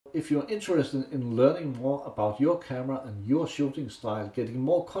If you're interested in learning more about your camera and your shooting style, getting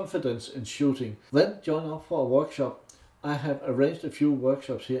more confidence in shooting, then join up for a workshop. I have arranged a few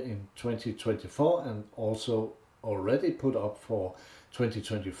workshops here in 2024 and also already put up for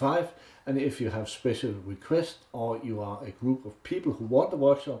 2025. And if you have special requests or you are a group of people who want a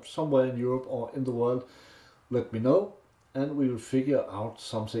workshop somewhere in Europe or in the world, let me know and we will figure out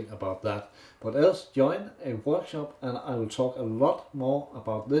something about that. But else, join a workshop and I will talk a lot more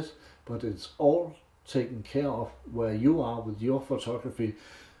about this, but it's all taken care of where you are with your photography.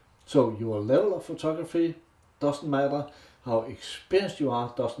 So your level of photography doesn't matter, how experienced you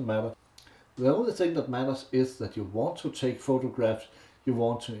are doesn't matter. The only thing that matters is that you want to take photographs, you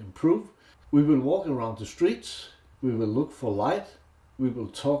want to improve. We will walk around the streets, we will look for light, we will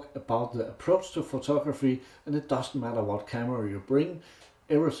talk about the approach to photography, and it doesn't matter what camera you bring,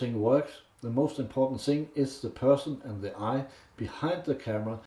 everything works. The most important thing is the person and the eye behind the camera,